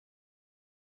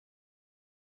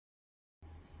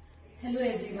Hello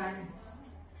everyone,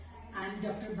 I am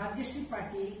Dr. Bhagyashree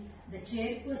Patil, the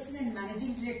Chairperson and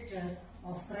Managing Director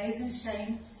of Rise and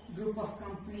Shine Group of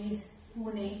Companies,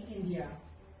 Pune, India.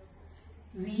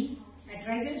 We at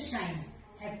Rise and Shine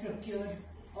have procured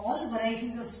all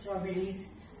varieties of strawberries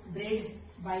bred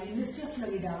by University of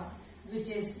Florida, which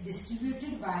is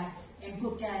distributed by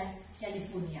Empocal,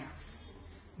 California.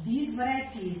 These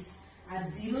varieties are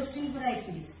zero-chill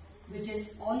varieties which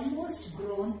is almost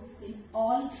grown in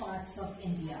all parts of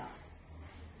India.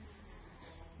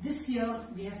 This year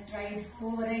we have tried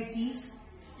 4 varieties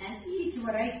and each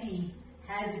variety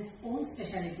has its own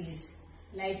specialities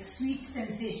like Sweet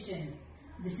Sensation.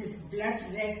 This is blood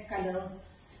red color,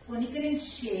 conical in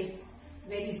shape,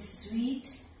 very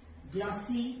sweet,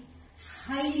 glossy,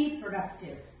 highly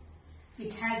productive.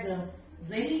 It has a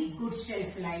very good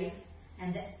shelf life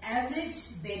and the average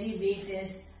berry weight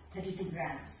is 32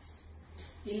 grams.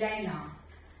 Elena,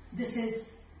 this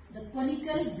is the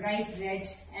conical bright red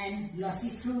and glossy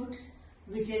fruit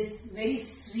which is very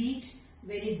sweet,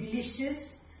 very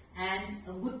delicious and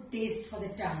a good taste for the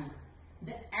tongue.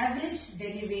 The average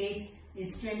berry weight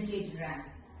is 28 grams.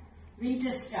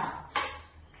 Winter Star,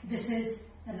 this is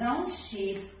a round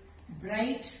shape,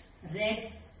 bright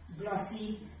red,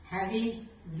 glossy, having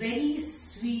very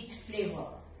sweet flavor.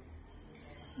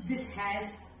 This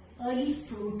has early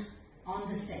fruit on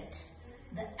the set.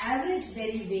 The average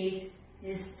berry weight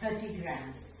is 30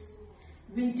 grams.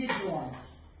 Winter Dawn.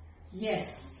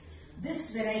 Yes,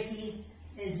 this variety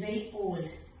is very old.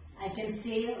 I can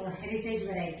say a heritage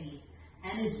variety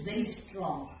and is very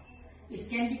strong. It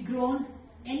can be grown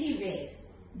anywhere.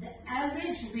 The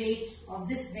average weight of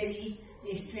this berry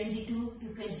is 22 to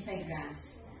 25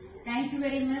 grams. Thank you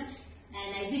very much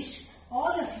and I wish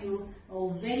all of you a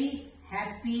very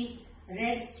happy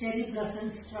red cherry blossom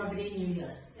strawberry new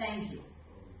year. Thank you.